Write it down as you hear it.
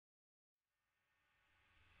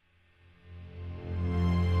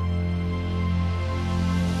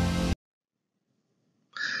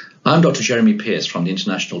I'm Dr. Jeremy Pearce from the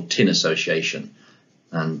International Tin Association,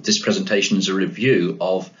 and this presentation is a review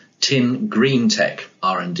of tin green tech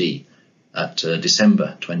R&D at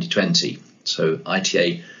December 2020. So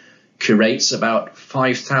ITA curates about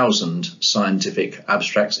 5,000 scientific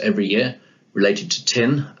abstracts every year related to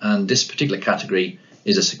tin, and this particular category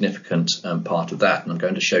is a significant part of that. And I'm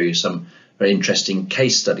going to show you some very interesting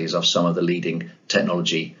case studies of some of the leading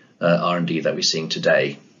technology R&D that we're seeing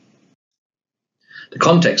today. The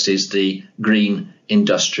context is the green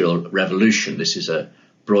industrial revolution. This is a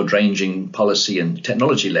broad-ranging policy and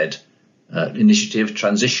technology-led initiative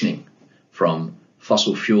transitioning from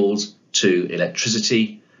fossil fuels to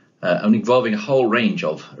electricity and involving a whole range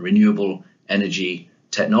of renewable energy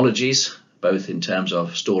technologies, both in terms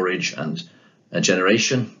of storage and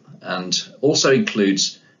generation, and also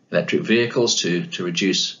includes electric vehicles to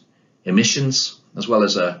reduce emissions, as well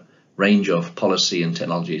as a range of policy and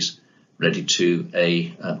technologies related to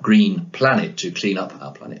a green planet, to clean up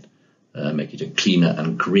our planet, make it a cleaner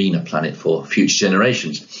and greener planet for future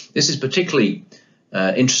generations. This is particularly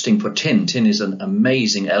interesting for tin. Tin is an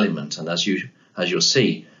amazing element, and as you'll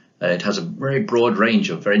see, it has a very broad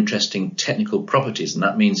range of very interesting technical properties, and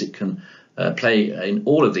that means it can play in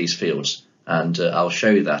all of these fields, and I'll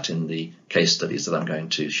show you that in the case studies that I'm going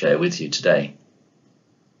to share with you today.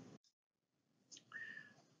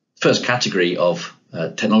 First category of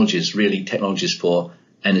technologies, really technologies for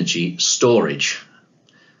energy storage.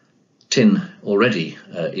 Tin already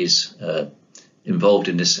is involved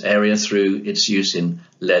in this area through its use in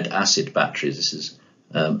lead acid batteries. This is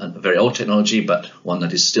a very old technology, but one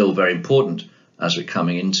that is still very important as we're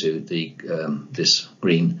coming into this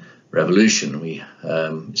green revolution.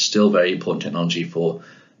 It's still very important technology for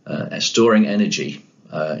storing energy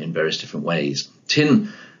in various different ways.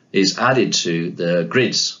 Tin is added to the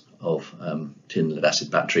grids of tin lead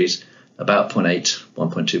acid batteries, about 0.8,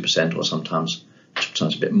 1.2%, or sometimes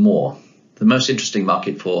a bit more. The most interesting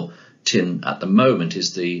market for tin at the moment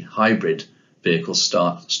is the hybrid vehicle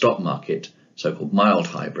stock market, so-called mild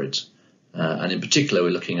hybrids. And in particular,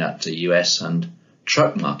 we're looking at the US and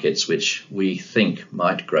truck markets, which we think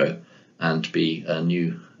might grow and be a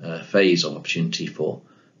new phase of opportunity for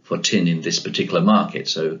tin in this particular market.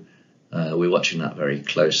 So we're watching that very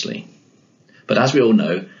closely. But as we all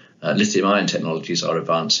know, lithium-ion technologies are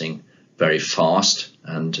advancing very fast,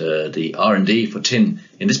 and the R&D for tin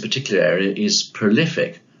in this particular area is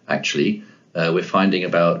prolific. Actually, we're finding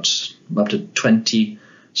about up to 20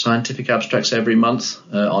 scientific abstracts every month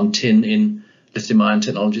on tin in lithium-ion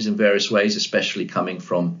technologies in various ways, especially coming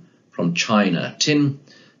from China. Tin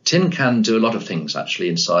can do a lot of things actually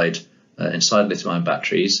inside lithium-ion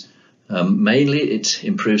batteries. Mainly, it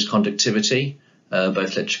improves conductivity,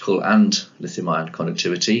 both electrical and lithium-ion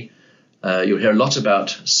conductivity. You'll hear a lot about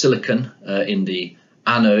silicon in the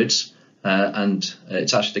anodes, and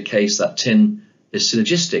it's actually the case that tin is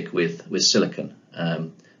synergistic with silicon,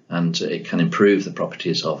 and it can improve the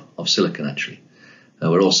properties of silicon actually.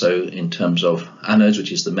 We're also, in terms of anodes,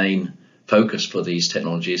 which is the main focus for these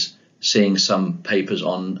technologies, seeing some papers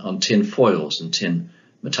on tin foils and tin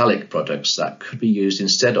metallic products that could be used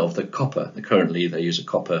instead of the copper. Currently they use a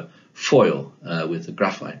copper foil with the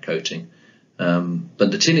graphite coating,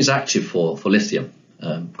 but the tin is active for lithium.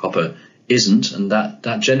 Copper isn't, and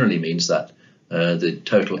that generally means that the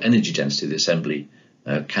total energy density of the assembly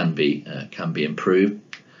can be improved,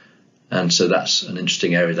 and so that's an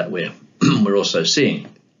interesting area that we're also seeing.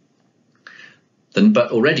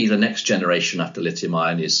 But already the next generation after lithium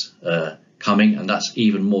ion is coming, and that's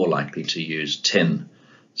even more likely to use tin.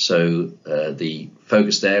 So the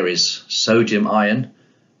focus there is sodium ion,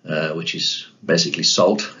 which is basically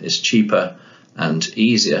salt. Is cheaper and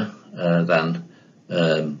easier than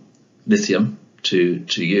lithium to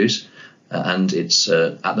use, and it's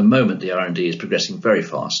at the moment the R&D is progressing very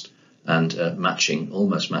fast and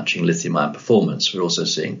almost matching lithium ion performance. We're also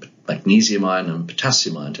seeing magnesium ion and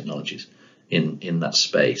potassium ion technologies in that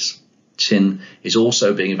space. Tin is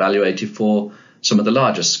also being evaluated for some of the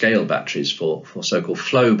larger scale batteries, for so-called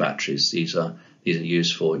flow batteries. These are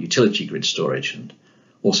used for utility grid storage, and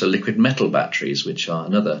also liquid metal batteries, which are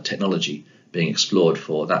another technology being explored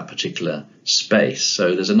for that particular space.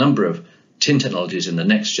 So there's a number of tin technologies in the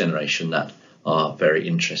next generation that are very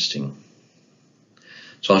interesting.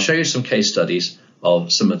 So I'll show you some case studies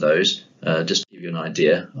of some of those, just to give you an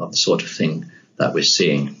idea of the sort of thing that we're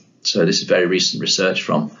seeing. So this is very recent research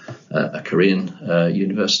from a Korean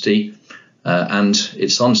university, and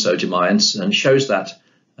it's on sodium ions, and shows that,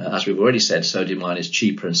 as we've already said, sodium ion is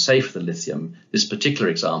cheaper and safer than lithium. This particular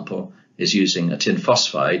example is using a tin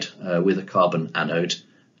phosphide with a carbon anode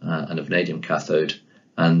and a vanadium cathode,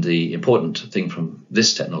 And the important thing from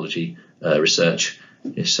this technology research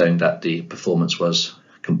is showing that the performance was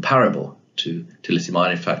comparable to lithium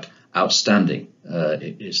ion. In fact, outstanding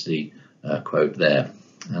is the quote there.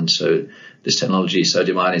 And so this technology,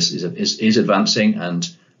 sodium ion, is advancing. And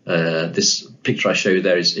this picture I show you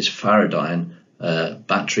there is Faraday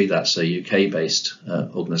battery. That's a UK-based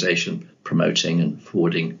organisation promoting and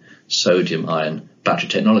forwarding sodium ion battery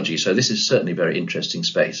technology. So this is certainly a very interesting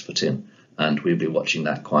space for tin, and we'll be watching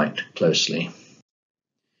that quite closely.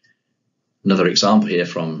 Another example here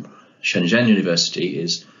from Shenzhen University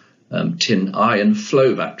is tin ion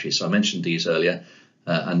flow batteries. So I mentioned these earlier,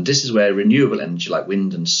 and this is where renewable energy like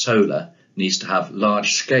wind and solar needs to have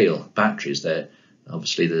large scale batteries.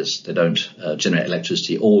 Obviously they don't generate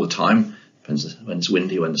electricity all the time. Depends when it's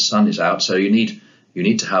windy, when the sun is out. So you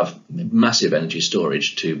need to have massive energy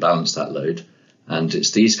storage to balance that load. And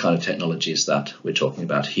it's these kind of technologies that we're talking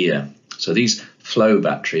about here. So these flow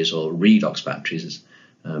batteries or redox batteries,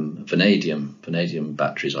 vanadium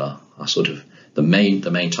batteries are sort of the main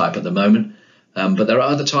type at the moment. But there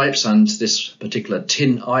are other types, and this particular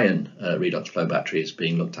tin ion redox flow battery is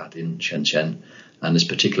being looked at in Shenzhen. And this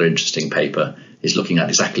particular interesting paper is looking at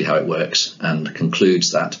exactly how it works and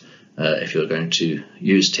concludes that if you're going to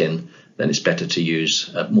use tin, then it's better to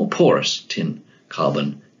use more porous tin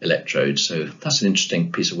carbon electrodes. So that's an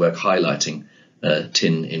interesting piece of work highlighting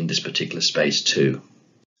tin in this particular space too.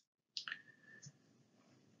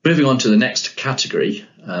 Moving on to the next category,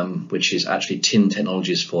 which is actually tin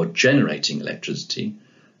technologies for generating electricity.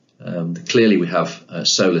 Clearly we have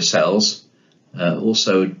solar cells,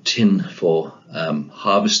 also tin for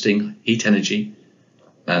harvesting heat energy,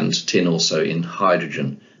 and tin also in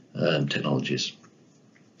hydrogen technologies.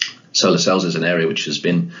 Solar cells is an area which has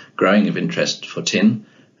been growing of interest for tin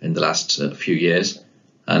in the last few years,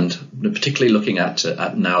 and particularly looking at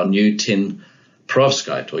now new tin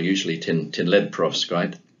perovskite, or usually tin lead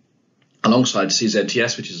perovskite, alongside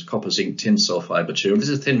CZTS, which is a copper zinc tin sulfide material. This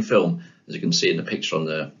is a thin film, as you can see in the picture on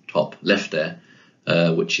the top left there,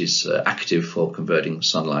 which is active for converting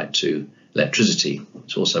sunlight to electricity.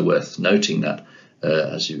 It's also worth noting that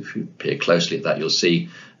if you peer closely at that, you'll see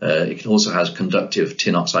it also has conductive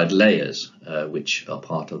tin oxide layers, which are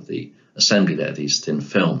part of the assembly there, these thin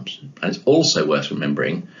films. And it's also worth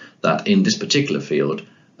remembering that in this particular field,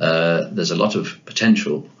 there's a lot of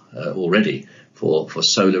potential already for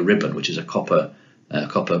solar ribbon, which is a copper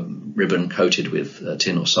ribbon coated with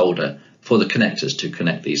tin or solder for the connectors to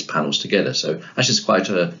connect these panels together. So that's just quite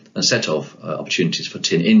a set of opportunities for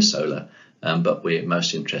tin in solar, but we're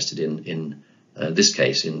most interested in this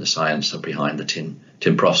case in the science behind the tin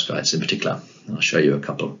perovskites in particular. And I'll show you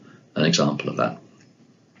an example of that.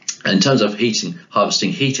 And in terms of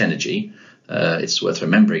harvesting heat energy, it's worth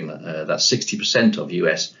remembering that 60% of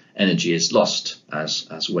US energy is lost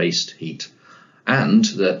as waste heat, and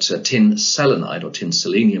that tin selenide or tin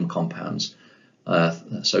selenium compounds,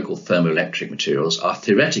 so-called thermoelectric materials, are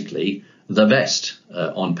theoretically the best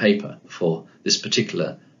on paper for this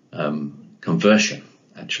particular conversion,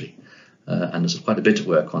 actually. And there's quite a bit of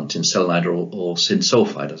work on tin selenide or tin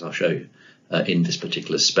sulfide, as I'll show you, in this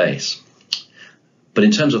particular space. But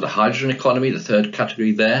in terms of the hydrogen economy, the third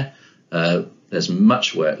category there, there's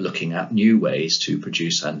much work looking at new ways to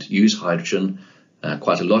produce and use hydrogen.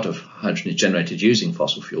 Quite a lot of hydrogen is generated using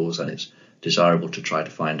fossil fuels, and it's desirable to try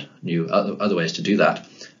to find new other ways to do that.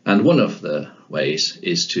 And one of the ways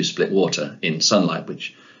is to split water in sunlight,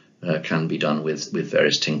 which can be done with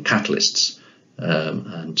various tin catalysts.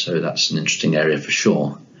 And so that's an interesting area for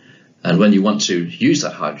sure. And when you want to use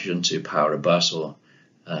that hydrogen to power a bus or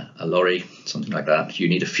a lorry, something like that, you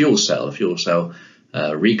need a fuel cell. A fuel cell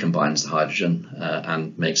recombines the hydrogen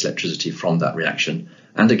and makes electricity from that reaction.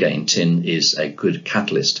 And again, tin is a good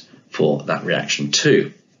catalyst for that reaction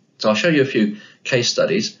too. So I'll show you a few case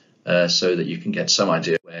studies so that you can get some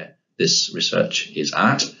idea where this research is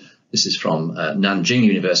at. This is from Nanjing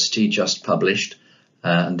University, just published.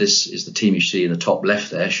 And this is the team you see in the top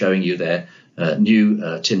left there, showing you their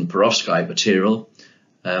new tin perovskite material.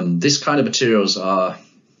 This kind of materials are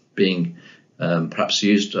being perhaps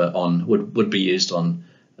used would be used on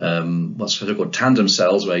what's called tandem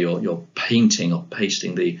cells, where you're painting or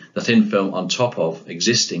pasting the thin film on top of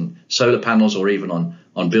existing solar panels, or even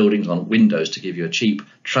on buildings, on windows, to give you a cheap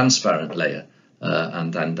transparent layer,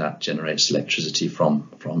 and then that generates electricity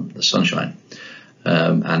from the sunshine.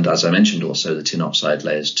 And as I mentioned, also the tin oxide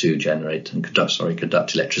layers to generate and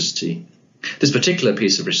conduct electricity. This particular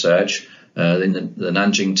piece of research, the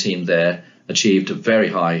Nanjing team there achieved a very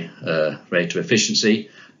high rate of efficiency,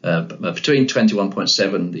 between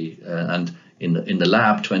 21.7 and in the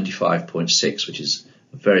lab 25.6, which is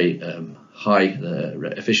a very high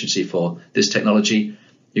efficiency for this technology.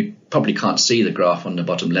 You probably can't see the graph on the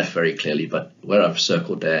bottom left very clearly, but where I've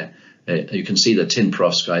circled there, you can see the tin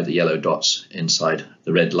perovskite, the yellow dots inside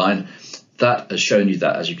the red line. That has shown you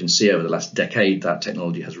that, as you can see, over the last decade, that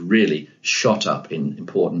technology has really shot up in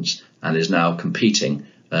importance and is now competing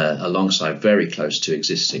alongside very close to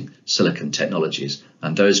existing silicon technologies.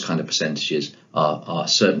 And those kind of percentages are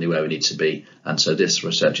certainly where we need to be. And so this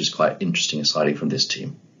research is quite interesting, exciting from this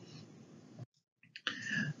team.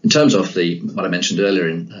 In terms of what I mentioned earlier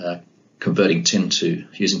in converting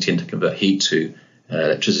using tin to convert heat to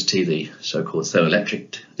electricity, the so-called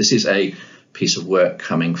thermoelectric, this is a piece of work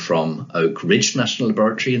coming from Oak Ridge National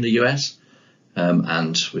Laboratory in the US.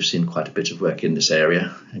 And we've seen quite a bit of work in this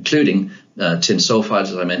area, including tin sulfides,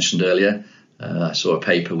 as I mentioned earlier. I saw a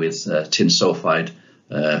paper with tin sulfide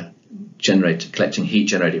collecting heat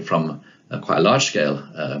generated from quite a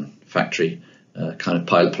large-scale factory, kind of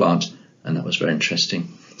pilot plant, and that was very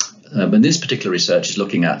interesting. And this particular research is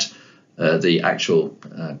looking at the actual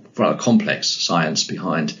rather complex science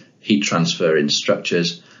behind heat transfer in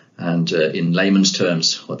structures. And in layman's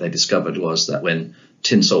terms, what they discovered was that when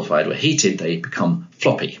tin sulfide were heated, they become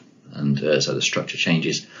floppy, and so the structure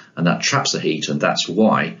changes, and that traps the heat, and that's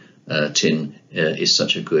why tin is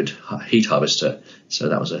such a good heat harvester. So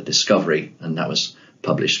that was a discovery, and that was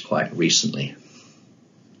published quite recently.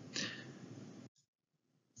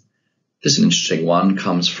 This is an interesting one,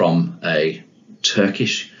 comes from a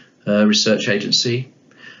Turkish research agency.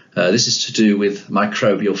 This is to do with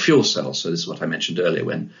microbial fuel cells. So this is what I mentioned earlier,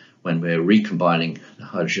 when we're recombining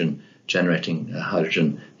hydrogen, generating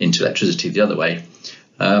hydrogen into electricity the other way.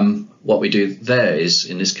 What we do there is,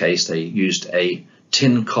 in this case, they used a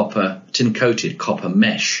tin-coated copper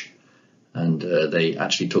mesh, and they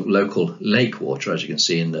actually took local lake water, as you can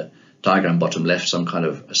see in the diagram bottom left, some kind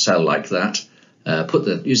of a cell like that,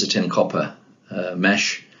 used the tin copper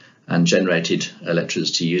mesh and generated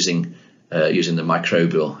electricity using the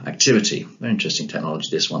microbial activity. Very interesting technology,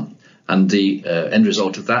 this one. And the end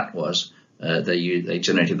result of that was they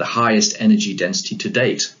generated the highest energy density to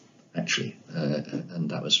date, actually, and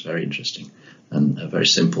that was very interesting and very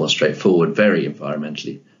simple and straightforward, very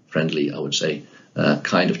environmentally friendly, I would say,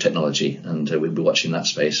 kind of technology, and we'll be watching that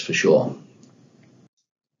space for sure.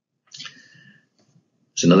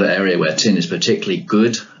 It's another area where tin is particularly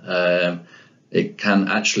good. It can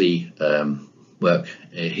actually work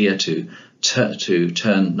here to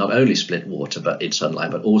turn not only split water but in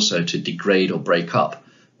sunlight, but also to degrade or break up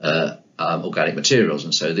organic materials.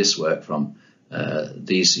 And so this work from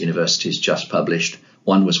these universities just published.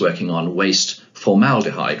 One was working on waste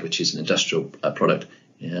formaldehyde, which is an industrial product,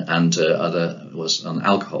 and other was on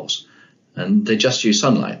alcohols. And they just use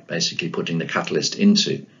sunlight, basically putting the catalyst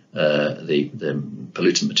into the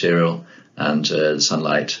pollutant material, and the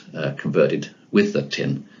sunlight converted with the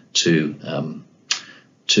tin to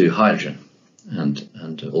hydrogen,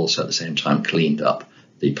 and also at the same time cleaned up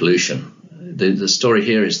the pollution. The story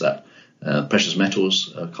here is that precious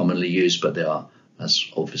metals are commonly used, but they are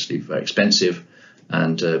obviously very expensive,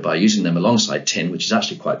 and by using them alongside tin, which is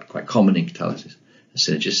actually quite common in catalysis,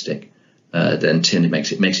 synergistic, then tin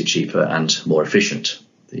makes it cheaper and more efficient.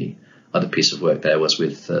 The other piece of work there was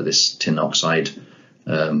with this tin oxide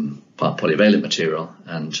polyvalent material,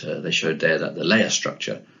 and they showed there that the layer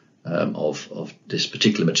structure of this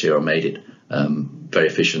particular material made it very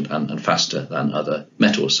efficient and faster than other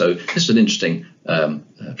metals. So this is an interesting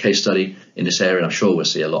case study in this area, and I'm sure we'll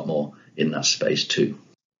see a lot more in that space too.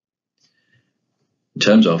 In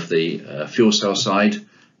terms of the fuel cell side,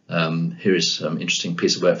 here is some interesting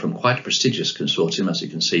piece of work from quite a prestigious consortium, as you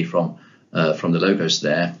can see from the logos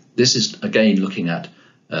there. This is again looking at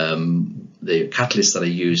the catalysts that are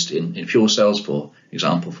used in fuel cells, for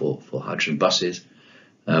example, for hydrogen buses.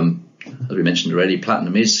 As we mentioned already,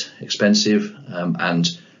 platinum is expensive, and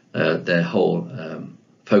their whole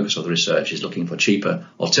focus of the research is looking for cheaper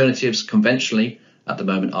alternatives. Conventionally, at the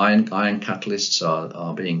moment, iron catalysts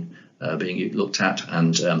are being looked at,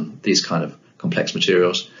 and these kind of complex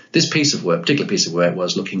materials. This particular piece of work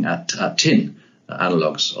was looking at tin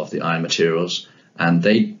analogues of the iron materials, and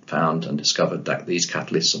they found and discovered that these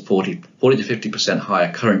catalysts are 40 to 50%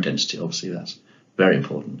 higher current density. Obviously, that's very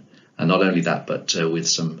important. And not only that, but with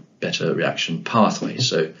some better reaction pathways.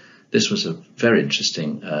 So this was a very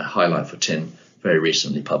interesting highlight for tin, very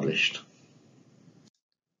recently published.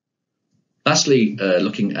 Lastly,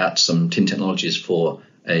 looking at some tin technologies for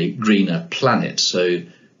a greener planet. So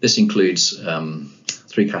this includes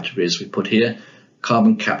three categories we put here: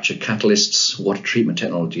 carbon capture catalysts, water treatment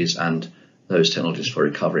technologies, and those technologies for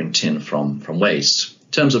recovering tin from waste.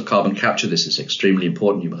 In terms of carbon capture, this is extremely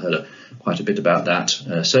important. You've heard quite a bit about that.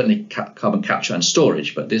 Certainly carbon capture and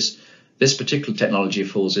storage, but this particular technology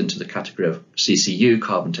falls into the category of CCU,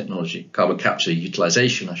 carbon capture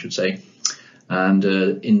utilization, I should say. And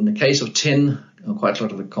in the case of tin, quite a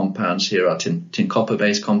lot of the compounds here are tin copper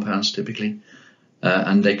based compounds typically,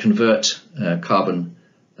 and they convert carbon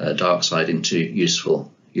dioxide into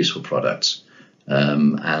useful products.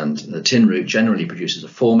 And the tin route generally produces a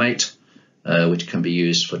formate, which can be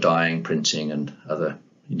used for dyeing, printing, and other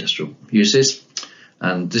industrial uses.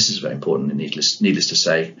 And this is very important, and needless to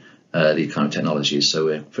say, these kind of technologies. So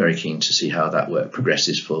we're very keen to see how that work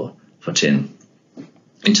progresses for tin.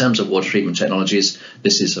 In terms of water treatment technologies,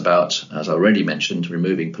 this is about, as I already mentioned,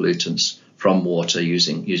 removing pollutants from water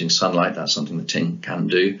using sunlight. That's something that tin can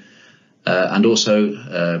do. And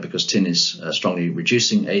also because tin is a strongly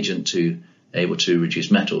reducing agent, able to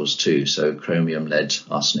reduce metals too, so chromium, lead,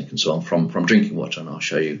 arsenic and so on from drinking water, and I'll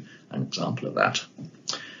show you an example of that.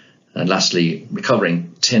 And lastly,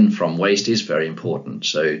 recovering tin from waste is very important.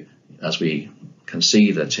 So as we can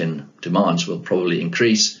see, the tin demands will probably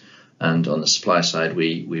increase, and on the supply side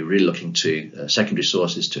we're really looking to secondary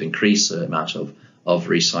sources to increase the amount of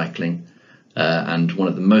recycling. And one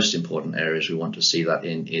of the most important areas we want to see that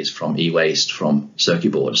in is from e-waste from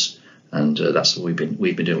circuit boards. And that's what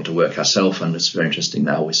we've been able to work ourselves, and it's very interesting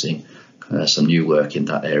now. We're seeing some new work in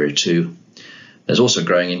that area too. There's also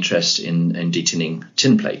growing interest in detinning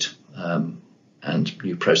tin plate and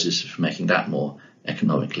new processes for making that more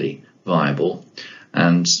economically viable.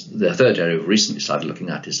 And the third area we've recently started looking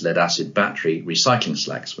at is lead acid battery recycling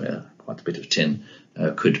slags, where quite a bit of tin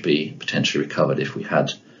could be potentially recovered if we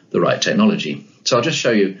had the right technology. So I'll just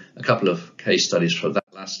show you a couple of case studies for that.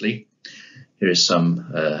 Lastly, here is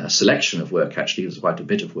some a selection of work. Actually, there's quite a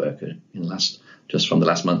bit of work just from the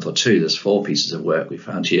last month or two. There's 4 pieces of work we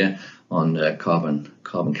found here on carbon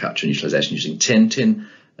capture and utilization using tin. Tin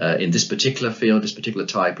in this particular field, this particular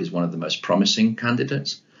type, is one of the most promising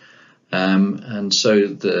candidates. And so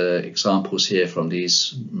the examples here from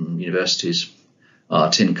these universities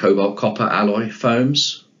are tin cobalt copper alloy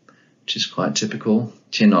foams, which is quite typical.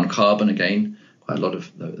 Tin on carbon, again, quite a lot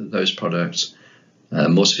of those products.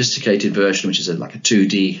 More sophisticated version, which is like a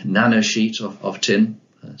 2D nanosheet of tin.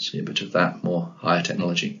 See a bit of that, more higher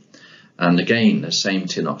technology. And again, the same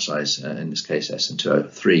tin oxides, in this case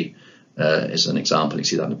SN2O3 is an example. You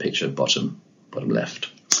see that in the picture, bottom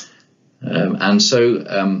left. And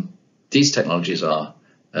so these technologies are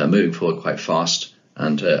moving forward quite fast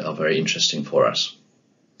and are very interesting for us.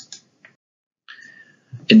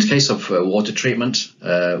 In the case of water treatment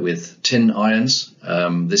with tin ions,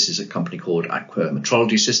 this is a company called Aqua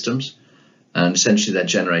Metrology Systems, and essentially they're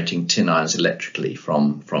generating tin ions electrically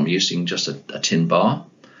from using just a tin bar,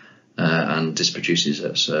 and this produces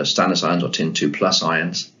stannous ions or tin 2+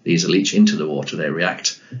 ions. These leach into the water. They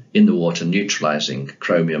react in the water, neutralizing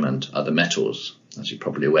chromium and other metals. As you're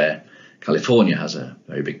probably aware, California has a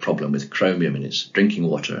very big problem with chromium in its drinking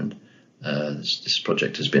water, and this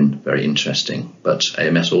project has been very interesting. But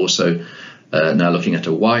AMS also now looking at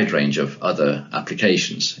a wide range of other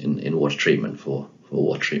applications in water treatment for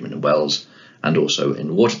water treatment in wells and also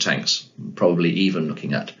in water tanks, probably even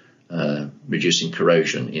looking at reducing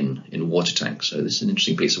corrosion in water tanks. So this is an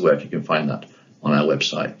interesting piece of work. You can find that on our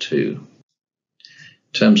website too.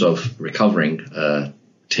 In terms of recovering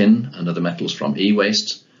tin and other metals from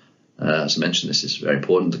e-waste, as I mentioned, this is very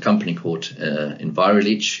important. The company called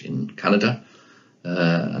EnviroLeach in Canada,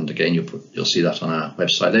 and again you'll see that on our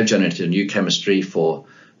website. They've generated a new chemistry for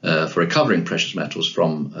recovering precious metals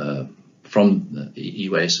from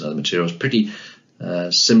e-waste and other materials, pretty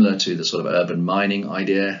similar to the sort of urban mining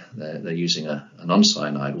idea. They're using a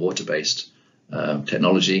non-cyanide water-based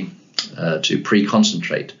technology to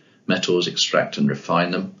pre-concentrate metals, extract and refine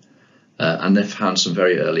them. And they've found some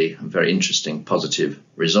very early and very interesting positive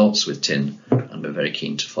results with tin, and we're very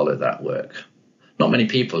keen to follow that work. Not many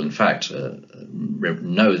people, in fact,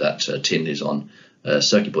 know that tin is on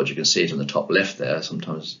circuit boards. You can see it on the top left there.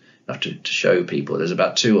 Sometimes you have to show people. There's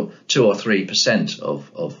about 2 or 3%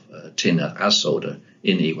 of tin as solder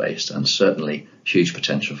in e-waste, and certainly huge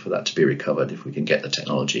potential for that to be recovered if we can get the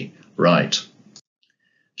technology right.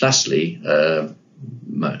 Lastly,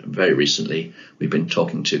 very recently, we've been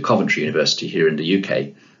talking to Coventry University here in the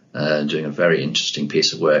UK, doing a very interesting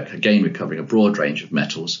piece of work, again recovering a broad range of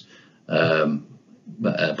metals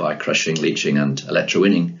by crushing, leaching and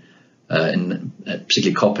electrowinning.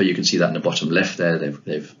 Particularly copper, you can see that in the bottom left there.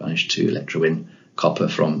 They've managed to electrowin copper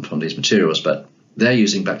from these materials, but they're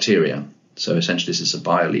using bacteria. So essentially this is a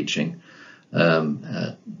bioleaching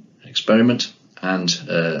experiment, and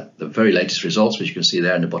the very latest results, which you can see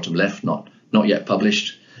there in the bottom left, not not yet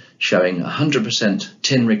published, showing 100%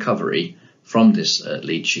 tin recovery from this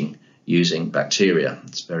leaching using bacteria.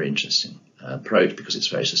 It's a very interesting approach because it's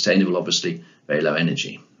very sustainable, obviously, very low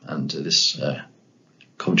energy. And this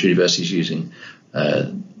Coventry University is using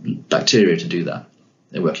bacteria to do that.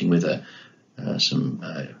 They're working with some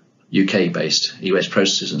UK-based e-waste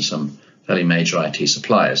processors and some fairly major IT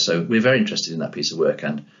suppliers. So we're very interested in that piece of work,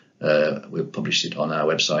 and we'll publish it on our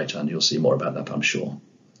website, and you'll see more about that, I'm sure.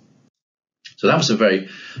 So that was a very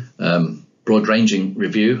broad-ranging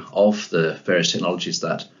review of the various technologies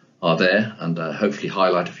that are there, and hopefully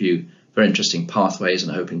highlight a few very interesting pathways,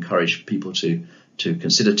 and I hope encourage people to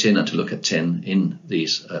consider tin and to look at tin in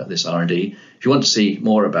this R&D. If you want to see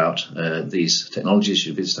more about these technologies,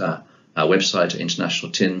 you visit our website,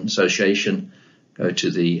 International Tin Association. Go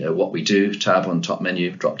to the What We Do tab on the top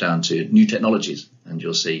menu, drop down to New Technologies, and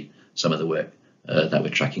you'll see some of the work that we're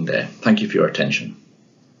tracking there. Thank you for your attention.